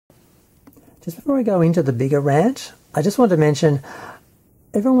Just before I go into the bigger rant, I just wanted to mention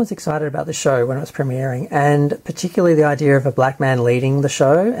everyone was excited about the show when it was premiering, and particularly the idea of a black man leading the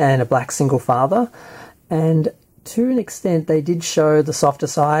show and a black single father. And to an extent, they did show the softer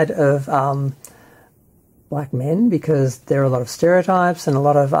side of black men, because there are a lot of stereotypes and a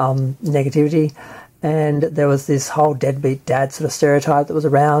lot of negativity. And there was this whole deadbeat dad sort of stereotype that was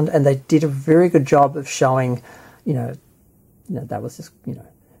around, and they did a very good job of showing, that was just,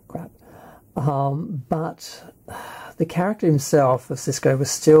 crap. But the character himself of Sisko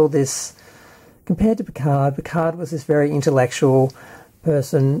was still this, compared to Picard was this very intellectual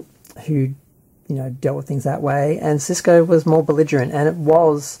person who, dealt with things that way, and Sisko was more belligerent, and it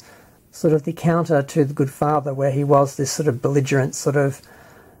was sort of the counter to the Good Father, where he was this sort of belligerent sort of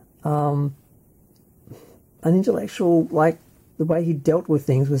an intellectual, like the way he dealt with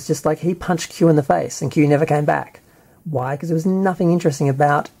things was just like he punched Q in the face and Q never came back. Why? Because there was nothing interesting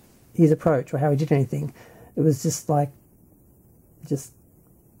about his approach or how he did anything. It was just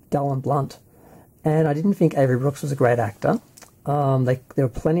dull and blunt. And I didn't think Avery Brooks was a great actor. There were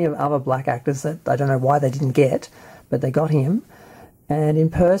plenty of other black actors that I don't know why they didn't get, but they got him. And in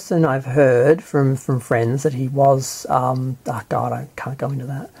person, I've heard from friends that he was, oh God, I can't go into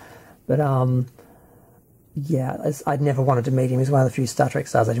that. But yeah, I'd never wanted to meet him. He's one of the few Star Trek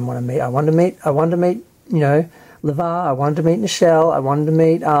stars I didn't want to meet. I wanted to meet, LeVar. I wanted to meet Nichelle. I wanted to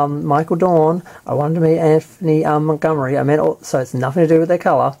meet Michael Dorn. I wanted to meet Anthony Montgomery. So it's nothing to do with their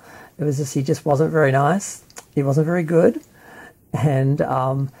colour. It was just, he just wasn't very nice. He wasn't very good. And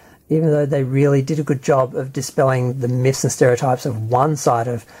even though they really did a good job of dispelling the myths and stereotypes of one side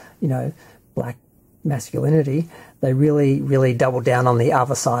of, black masculinity, they really, really doubled down on the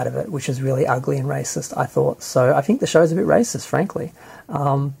other side of it, which is really ugly and racist, I thought. So I think the show's a bit racist, frankly.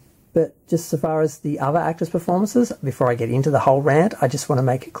 But just so far as the other actors' performances, before I get into the whole rant, I just want to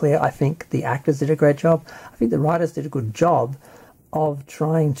make it clear, I think the actors did a great job. I think the writers did a good job of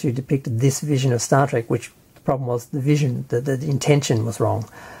trying to depict this vision of Star Trek, which the problem was the vision, the intention was wrong.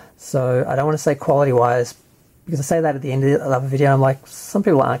 So I don't want to say quality-wise, because I say that at the end of the other video, I'm like, some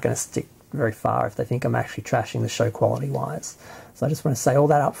people aren't going to stick very far if they think I'm actually trashing the show quality-wise. So I just want to say all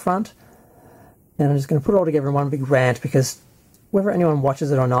that up front, and I'm just going to put it all together in one big rant, because whether anyone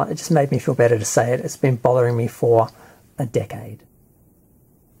watches it or not, it just made me feel better to say it. It's been bothering me for a decade.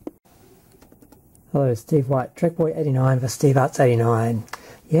 Hello, Steve White, TrekBoy89 for Steve Arts89.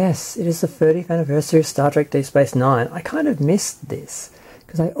 Yes, it is the 30th anniversary of Star Trek Deep Space Nine. I kind of missed this,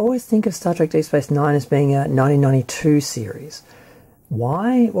 because I always think of Star Trek Deep Space Nine as being a 1992 series.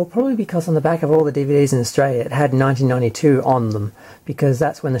 Why? Well, probably because on the back of all the DVDs in Australia, it had 1992 on them, because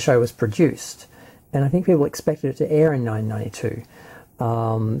that's when the show was produced. And I think people expected it to air in 1992,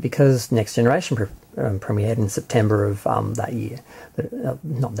 because Next Generation premiered in September of that year.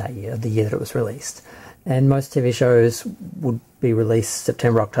 Not that year, the year that it was released. And most TV shows would be released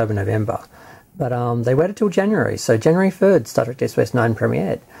September, October, November. But they waited till January. So January 3rd, Star Trek Deep Space Nine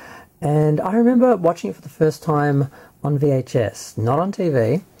premiered. And I remember watching it for the first time on VHS, not on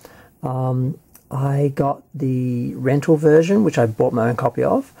TV. I got the rental version, which I bought my own copy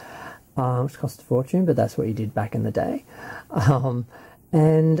of, which cost a fortune, but that's what you did back in the day.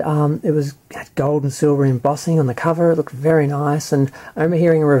 It had gold and silver embossing on the cover. It looked very nice, and I remember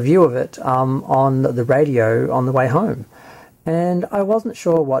hearing a review of it on the radio on the way home. And I wasn't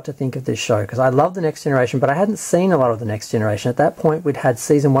sure what to think of this show, because I loved The Next Generation, but I hadn't seen a lot of The Next Generation. At that point, we'd had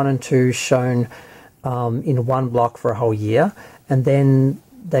season 1 and 2 shown in one block for a whole year, and then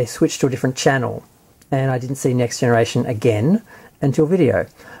they switched to a different channel, and I didn't see Next Generation again until video,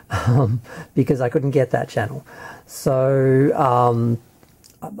 because I couldn't get that channel. So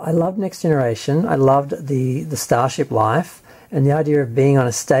I loved Next Generation. I loved the starship life, and the idea of being on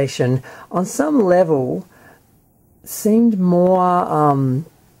a station on some level seemed more, I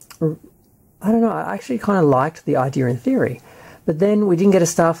don't know, I actually kind of liked the idea in theory. But then we didn't get a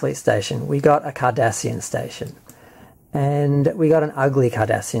Starfleet station. We got a Cardassian station. And we got an ugly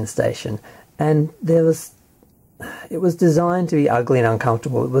Cardassian station. And it was designed to be ugly and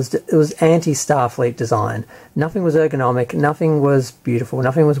uncomfortable. It was anti-Starfleet design. Nothing was ergonomic, nothing was beautiful,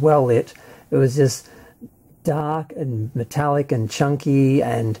 nothing was well lit. It was just dark and metallic and chunky,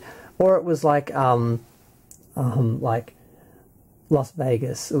 or it was like Las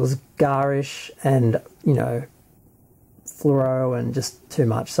Vegas. It was garish and, fluoro and just too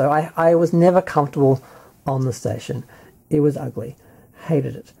much. So I was never comfortable on the station. It was ugly.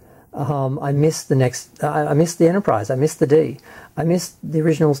 Hated it. I missed the Enterprise. I missed the D. I missed the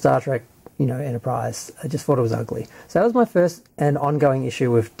original Star Trek, Enterprise. I just thought it was ugly. So that was my first and ongoing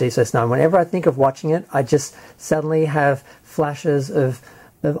issue with Deep Space Nine. Whenever I think of watching it, I just suddenly have flashes of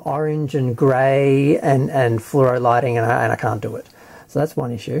orange and grey and fluoro lighting, and I can't do it. So that's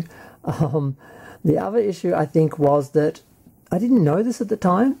one issue. The other issue, I think, was that I didn't know this at the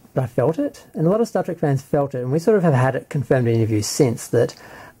time, but I felt it, and a lot of Star Trek fans felt it, and we sort of have had it confirmed in interviews since, that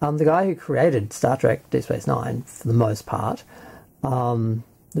the guy who created Star Trek Deep Space Nine, for the most part, the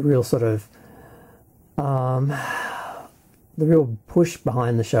real sort of the real push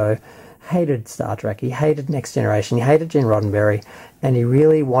behind the show, hated Star Trek. He hated Next Generation. He hated Gene Roddenberry, and he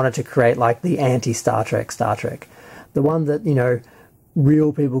really wanted to create like the anti-Star Trek Star Trek, the one that, you know,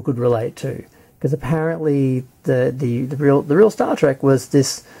 real people could relate to. Because apparently the real Star Trek was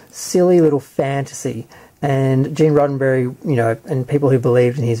this silly little fantasy, and Gene Roddenberry, you know, and people who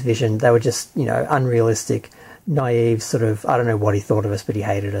believed in his vision, they were just, you know, unrealistic, naive, sort of, I don't know what he thought of us, but he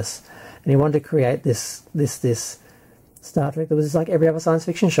hated us, and he wanted to create this Star Trek that was just like every other science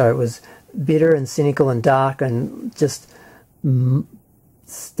fiction show. It was bitter and cynical and dark and just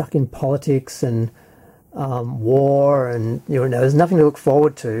stuck in politics and war, and, you know, there was nothing to look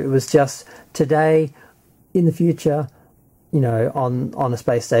forward to. It was just today, in the future, you know, on a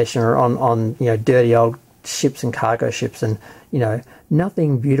space station, or on you know, dirty old ships and cargo ships, and, you know,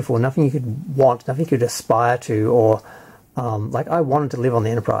 nothing beautiful, nothing you could want, nothing you could aspire to, or like, I wanted to live on the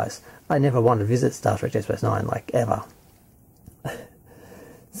Enterprise. I never wanted to visit Star Trek Deep Space Nine, like, ever.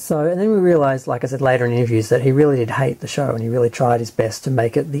 So, and then we realised, like I said later in interviews, that he really did hate the show, and he really tried his best to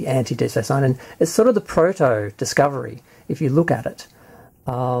make it the anti-Deep Space Nine, and it's sort of the proto-Discovery, if you look at it.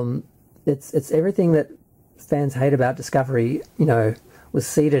 It's everything that fans hate about Discovery, you know, was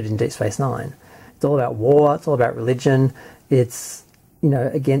seeded in Deep Space Nine. It's all about war, it's all about religion, it's, you know,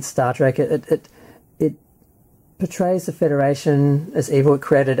 against Star Trek. It portrays the Federation as evil. It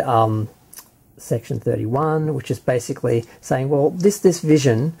created Section 31, which is basically saying, well, this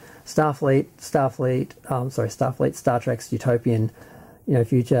vision, Star Trek's utopian, you know,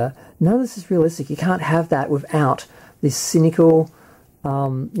 future, none of this is realistic. You can't have that without this cynical, you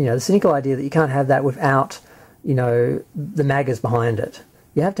know, the cynical idea that you can't have that without, you know, the MAGAs behind it.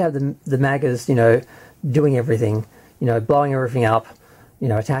 You have to have the MAGAs, you know, doing everything, you know, blowing everything up, you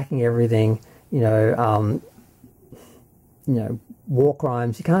know, attacking everything, you know, war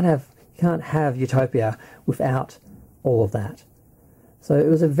crimes. You can't have utopia without all of that. So it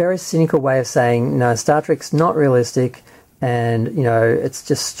was a very cynical way of saying, no, Star Trek's not realistic, and, you know, it's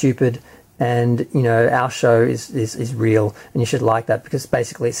just stupid, and, you know, our show is real, and you should like that, because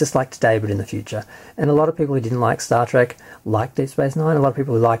basically it's just like today but in the future. And a lot of people who didn't like Star Trek liked Deep Space Nine. A lot of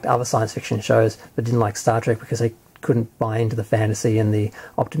people who liked other science fiction shows but didn't like Star Trek because they couldn't buy into the fantasy and the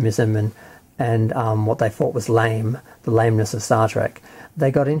optimism and what they thought was lame, the lameness of Star Trek, they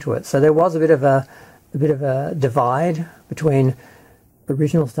got into it. So there was a bit of a divide between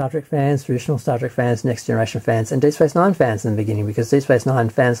original Star Trek fans, traditional Star Trek fans, Next Generation fans, and Deep Space Nine fans in the beginning, because Deep Space Nine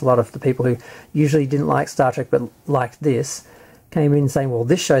fans, a lot of the people who usually didn't like Star Trek but liked this, came in saying, well,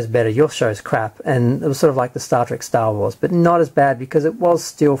 this show's better, your show's crap, and it was sort of like the Star Trek Star Wars, but not as bad, because it was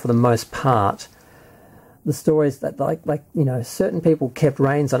still, for the most part, the stories that, like you know, certain people kept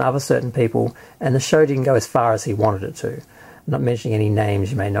reins on other certain people, and the show didn't go as far as he wanted it to. I'm not mentioning any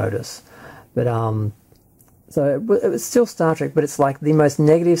names, you may notice, but so it was still Star Trek, but it's like the most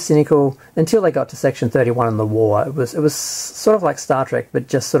negative, cynical, until they got to Section 31 and the war. It was sort of like Star Trek, but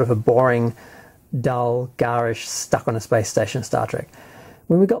just sort of a boring, dull, garish, stuck on a space station Star Trek.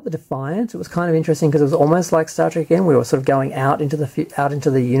 When we got the Defiant, it was kind of interesting, because it was almost like Star Trek again. We were sort of going out into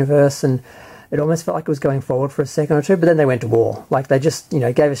the universe, and it almost felt like it was going forward for a second or two, but then they went to war. Like, they just, you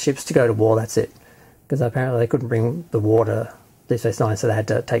know, gave us ships to go to war, that's it. Because apparently they couldn't bring the war to Deep Space Nine, so they had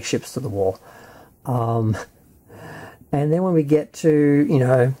to take ships to the war. And then when we get to, you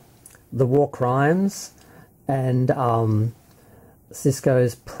know, the war crimes, and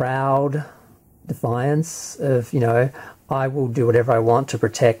Sisko's proud defiance of, you know, I will do whatever I want to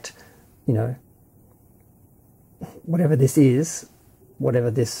protect, you know, whatever this is, whatever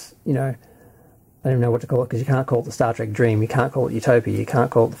this, you know, I don't even know what to call it, because you can't call it the Star Trek Dream, you can't call it Utopia, you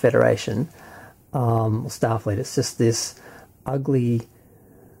can't call it the Federation, or Starfleet. It's just this ugly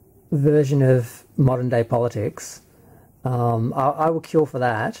version of modern day politics. I will kill for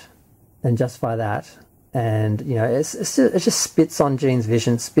that and justify that, and, you know, it just spits on Gene's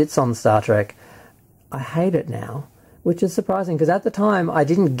vision, spits on Star Trek. I hate it now, which is surprising, because at the time I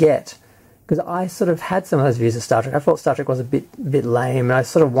didn't get, because I sort of had some of those views of Star Trek. I thought Star Trek was a bit lame, and I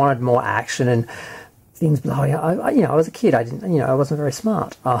sort of wanted more action and things blowing up. You know, I was a kid. I didn't, you know, I wasn't very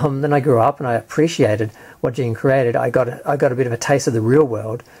smart. Then I grew up and I appreciated what Gene created. I got a bit of a taste of the real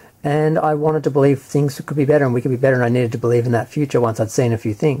world, and I wanted to believe things could be better and we could be better, and I needed to believe in that future once I'd seen a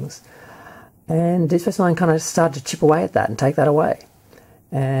few things. And Deep Space Nine kind of started to chip away at that and take that away.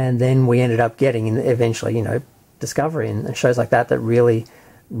 And then we ended up getting, eventually, you know, Discovery and shows like that really,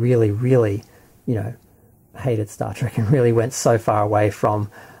 really, really, you know, hated Star Trek and really went so far away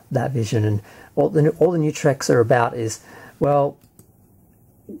from that vision. And all the new Treks are about is, well,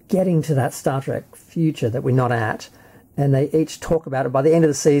 getting to that Star Trek future that we're not at. And they each talk about it. By the end of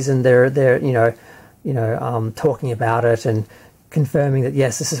the season, they're talking about it and confirming that,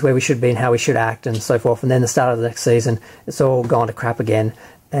 yes, this is where we should be and how we should act and so forth. And then the start of the next season, it's all gone to crap again.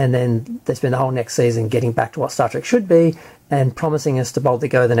 And then they spend the whole next season getting back to what Star Trek should be and promising us to boldly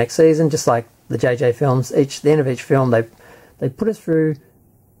go the next season, just like the JJ films. The end of each film, they put us through,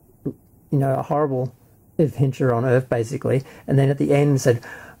 you know, a horrible adventure on Earth, basically. And then at the end said,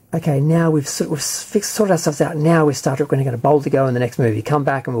 okay, now we've sorted ourselves out. Now we Star Trek, we're going to boldly go in the next movie. Come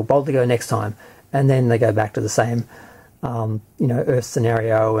back and we'll boldly go next time. And then they go back to the same, you know, Earth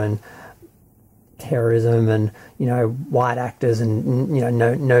scenario and terrorism and, you know, white actors and, you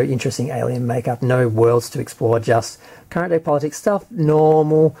know, no interesting alien makeup, no worlds to explore, just current day politics stuff,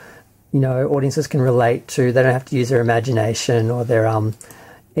 normal, you know, audiences can relate to. They don't have to use their imagination or their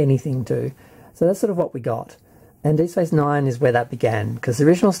anything to. So that's sort of what we got. And Deep Space Nine is where that began, because the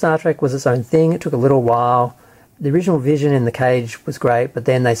original Star Trek was its own thing. It took a little while. The original vision in the cage was great, but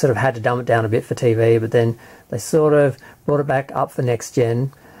then they sort of had to dumb it down a bit for TV, but then they sort of brought it back up for Next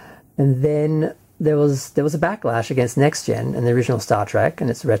Gen. And then there was a backlash against Next Gen and the original Star Trek and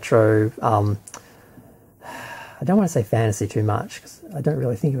its retro, I don't want to say fantasy too much, because I don't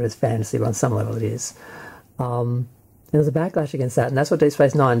really think of it as fantasy, but on some level it is. There was a backlash against that, and that's what Deep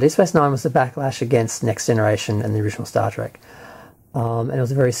Space Nine. Deep Space Nine was the backlash against Next Generation and the original Star Trek. And it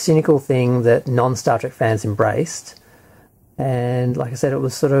was a very cynical thing that non-Star Trek fans embraced. And like I said, it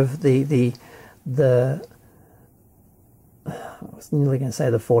was sort of the I was nearly going to say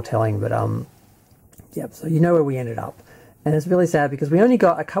the foretelling, but yep, so you know where we ended up. And it's really sad because we only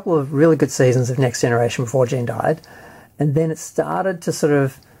got a couple of really good seasons of Next Generation before Gene died. And then it started to sort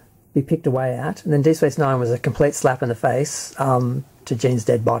of be picked away at. And then Deep Space Nine was a complete slap in the face to Gene's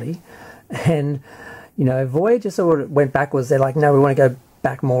dead body. And, you know, Voyager sort of went backwards. They're like, no, we want to go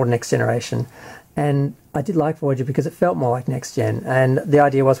back more to Next Generation. And I did like Voyager because it felt more like Next Gen. And the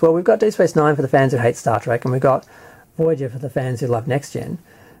idea was, well, we've got Deep Space Nine for the fans who hate Star Trek, and we've got Voyager for the fans who love Next Gen.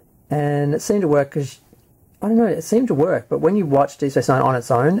 And it seemed to work because, I don't know, it seemed to work, but when you watch Deep Space Nine on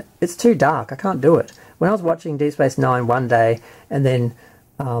its own, it's too dark. I can't do it. When I was watching Deep Space Nine one day and then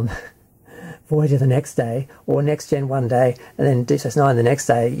Voyager the next day, or Next Gen one day and then Deep Space Nine the next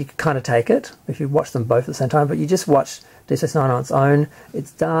day, you could kind of take it if you watch them both at the same time, but you just watch Deep Space Nine on its own.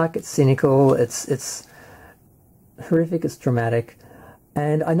 It's dark, it's cynical, it's horrific, it's dramatic,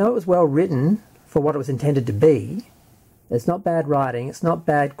 and I know it was well written for what it was intended to be. It's not bad writing, it's not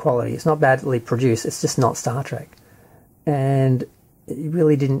bad quality, it's not badly produced, it's just not Star Trek. And it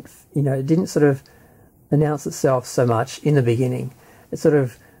really didn't, you know, it didn't sort of announce itself so much in the beginning. It sort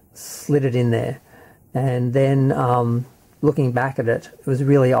of slid it in there. And then looking back at it, it was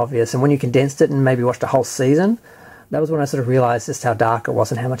really obvious. And when you condensed it and maybe watched a whole season, that was when I sort of realised just how dark it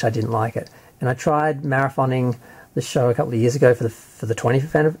was and how much I didn't like it. And I tried marathoning the show a couple of years ago for the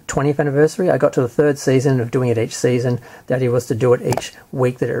 20th anniversary. I got to the third season of doing it each season. The idea was to do it each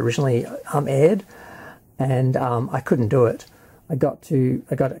week that it originally aired, and I couldn't do it. I got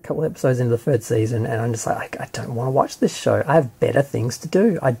a couple of episodes into the third season, and I'm just like, I don't want to watch this show. I have better things to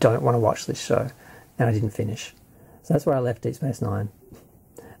do. I don't want to watch this show, and I didn't finish. So that's where I left Deep Space Nine.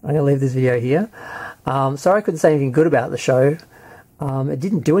 I'm going to leave this video here. Sorry I couldn't say anything good about the show. It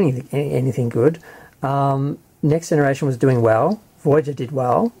didn't do anything good. Next Generation was doing well. Voyager did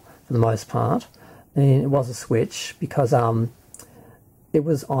well for the most part. And it was a switch because it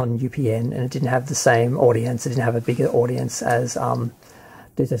was on UPN and it didn't have the same audience. It didn't have a bigger audience as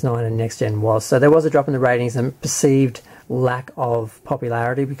Deep Space Nine and Next Gen was. So there was a drop in the ratings and perceived lack of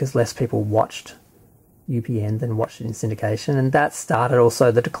popularity because less people watched UPN than watched it in syndication. And that started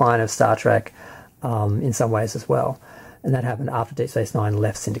also the decline of Star Trek in some ways as well. And that happened after Deep Space Nine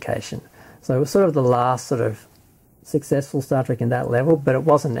left syndication. So it was sort of the last sort of successful Star Trek in that level, but it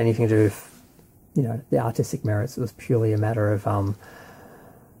wasn't anything to do with, you know, the artistic merits. It was purely a matter of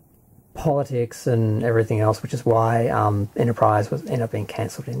politics and everything else, which is why Enterprise ended up being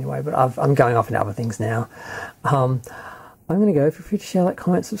cancelled anyway. But I'm going off into other things now. I'm going to go. Feel free to share, like,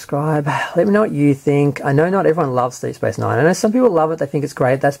 comment, subscribe. Let me know what you think. I know not everyone loves Deep Space Nine. I know some people love it. They think it's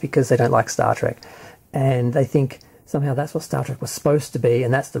great. That's because they don't like Star Trek. And they think somehow that's what Star Trek was supposed to be,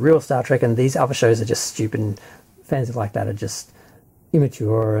 and that's the real Star Trek, and these other shows are just stupid, and fans like that are just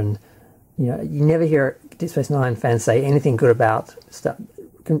immature, and, you know, you never hear Deep Space Nine fans say anything good about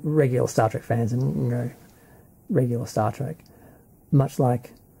regular Star Trek fans and, you know, regular Star Trek. much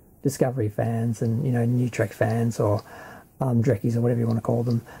like Discovery fans and, you know, New Trek fans, or Trekkies, or whatever you want to call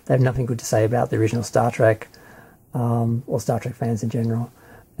them, they have nothing good to say about the original Star Trek, or Star Trek fans in general.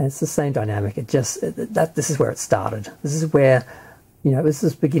 And it's the same dynamic. This is where it started. This is where, you know, this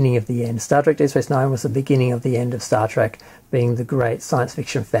is the beginning of the end. Star Trek Deep Space Nine was the beginning of the end of Star Trek being the great science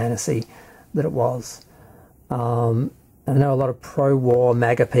fiction fantasy that it was. I know a lot of pro-war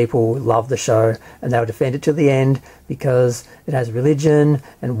MAGA people love the show, and they'll defend it to the end because it has religion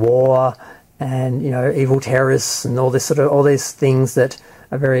and war and, you know, evil terrorists and all these things that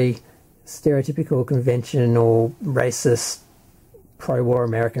are very stereotypical, conventional, racist, pro-war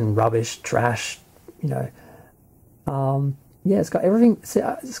American rubbish, trash, you know. Yeah, it's got everything.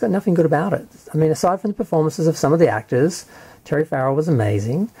 It's got nothing good about it. I mean, aside from the performances of some of the actors, Terry Farrell was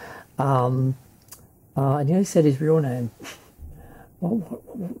amazing. And he said his real name.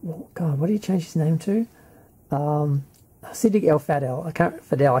 God, what did he change his name to? Siddiq El Fadel. I can't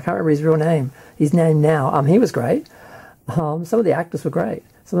remember his real name. His name now. He was great. Some of the actors were great.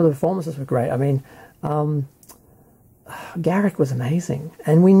 Some of the performances were great. I mean, Garrick was amazing,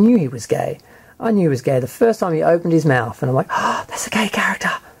 and we knew he was gay. I knew he was gay the first time he opened his mouth, and I'm like, oh, that's a gay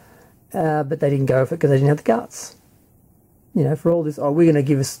character. But they didn't go for it because they didn't have the guts. You know, for all this, oh, we're going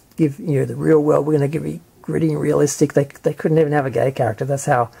to give you know, the real world, we're going to give you gritty and realistic. They couldn't even have a gay character. That's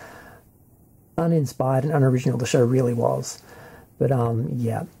how uninspired and unoriginal the show really was. But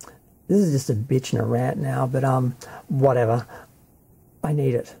yeah, this is just a bitch and a rant now. But whatever, I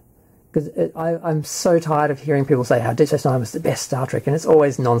need it because I'm so tired of hearing people say how Deep Space Nine was the best Star Trek, and it's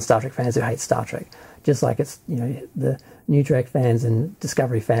always non-Star Trek fans who hate Star Trek. Just like it's, you know, the New Trek fans and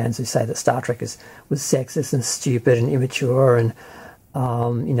Discovery fans who say that Star Trek was sexist and stupid and immature, and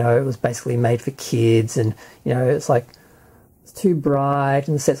you know, it was basically made for kids, and, you know, it's like it's too bright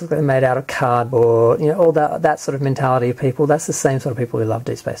and the sets look like they're made out of cardboard. You know, all that sort of mentality of people. That's the same sort of people who love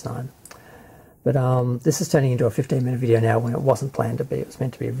Deep Space Nine. But this is turning into a 15-minute video now when it wasn't planned to be. It was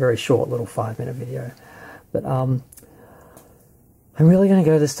meant to be a very short little 5-minute video. But I'm really going to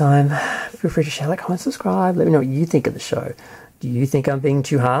go this time. Feel free to share, like, comment, subscribe. Let me know what you think of the show. Do you think I'm being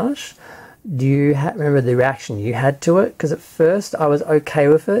too harsh? Do you remember the reaction you had to it? Because at first I was okay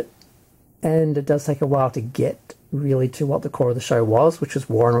with it, and it does take a while to get really to what the core of the show was, which was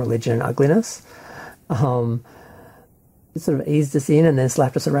war and religion and ugliness. It sort of eased us in and then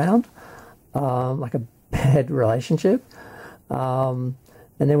slapped us around, like a bad relationship. And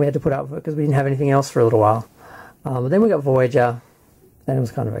then we had to put up with it because we didn't have anything else for a little while. But then we got Voyager, and it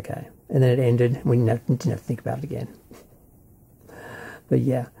was kind of okay. And then it ended, and we didn't have to think about it again. But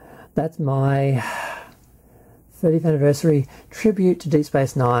yeah, that's my 30th anniversary tribute to Deep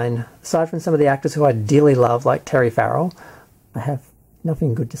Space Nine. Aside from some of the actors who I dearly love, like Terry Farrell, I have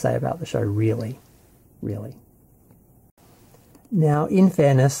nothing good to say about the show, really. Really. Now, in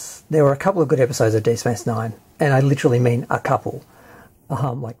fairness, there were a couple of good episodes of Deep Space Nine, and I literally mean a couple,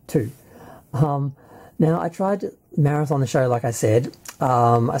 like 2. Now, I tried to marathon the show, like I said.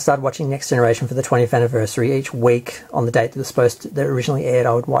 I started watching Next Generation for the 20th anniversary. Each week, on the date that originally aired,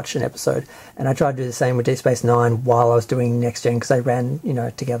 I would watch an episode. And I tried to do the same with Deep Space Nine while I was doing Next Gen, because they ran, you know,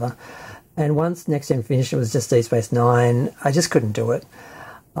 together. And once Next Gen finished, it was just Deep Space Nine. I just couldn't do it.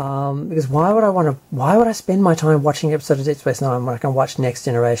 Because why would I spend my time watching an episode of Deep Space Nine when I can watch Next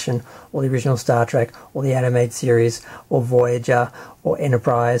Generation, or the original Star Trek, or the animated series, or Voyager, or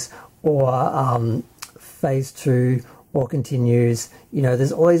Enterprise, or Phase 2, or Continues? You know,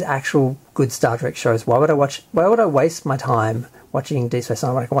 there's all these actual good Star Trek shows. Why would I waste my time watching Deep Space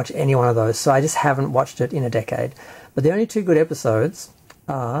Nine when I can watch any one of those? So I just haven't watched it in a decade. But the only 2 good episodes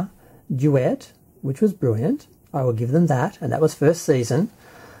are Duet, which was brilliant. I will give them that, and that was first season.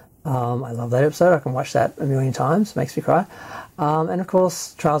 I love that episode. I can watch that a million times. It makes me cry. And of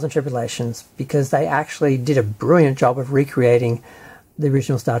course, Trials and Tribulations, because they actually did a brilliant job of recreating the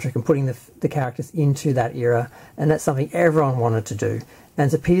original Star Trek and putting the characters into that era, and that's something everyone wanted to do. And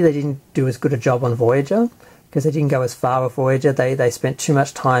it's a pity they didn't do as good a job on Voyager, because they didn't go as far with Voyager. They spent too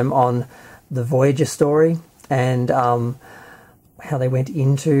much time on the Voyager story and how they went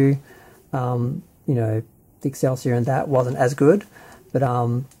into you know, the Excelsior, and that wasn't as good. But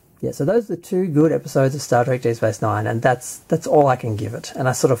yeah, so those are the 2 good episodes of Star Trek Deep Space Nine, and that's all I can give it. And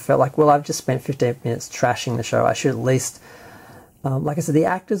I sort of felt like, well, I've just spent 15 minutes trashing the show. I should at least, like I said, the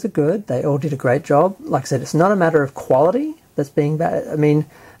actors are good. They all did a great job. Like I said, it's not a matter of quality that's being bad. I mean,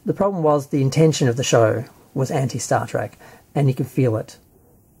 the problem was the intention of the show was anti-Star Trek, and you can feel it.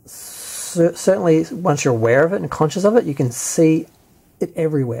 Certainly, once you're aware of it and conscious of it, you can see it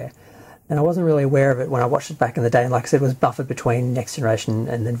everywhere. And I wasn't really aware of it when I watched it back in the day. And like I said, it was buffered between Next Generation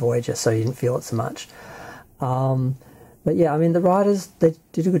and then Voyager, so you didn't feel it so much. But yeah, I mean, the writers, they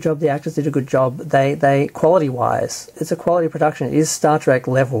did a good job. The actors did a good job. They quality-wise, it's a quality production. It is Star Trek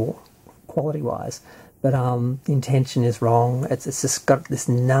level, quality-wise. But the intention is wrong. It's just got this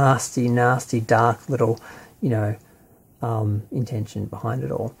nasty, nasty, dark little, you know, intention behind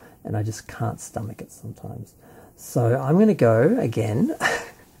it all. And I just can't stomach it sometimes. So I'm going to go again.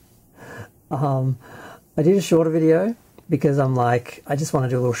 I did a shorter video, because I'm like, I just want to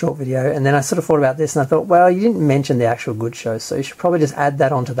do a little short video. And then I sort of thought about this and I thought, well, you didn't mention the actual good shows, so you should probably just add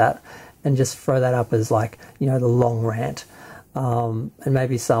that onto that and just throw that up as like, you know, the long rant. And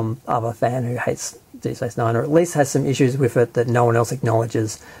maybe some other fan who hates Deep Space Nine, or at least has some issues with it that no one else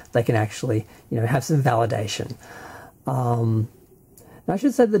acknowledges, they can actually, you know, have some validation. Now I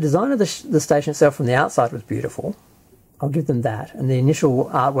should say the design of the station itself from the outside was beautiful. I'll give them that. And the initial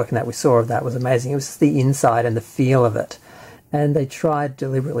artwork that we saw of that was amazing. It was just the inside and the feel of it. And they tried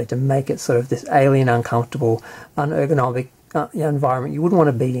deliberately to make it sort of this alien, uncomfortable, unergonomic environment you wouldn't want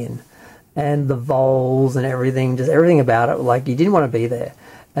to be in. And the voles and everything, just everything about it, like you didn't want to be there.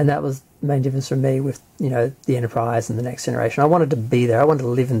 And that was the main difference for me with, you know, the Enterprise and the Next Generation. I wanted to be there. I wanted to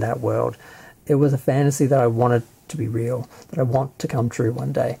live in that world. It was a fantasy that I wanted to be real, that I want to come true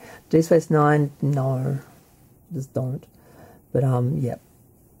one day. Deep Space Nine, no, just don't. But yeah,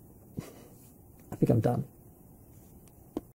 I think I'm done.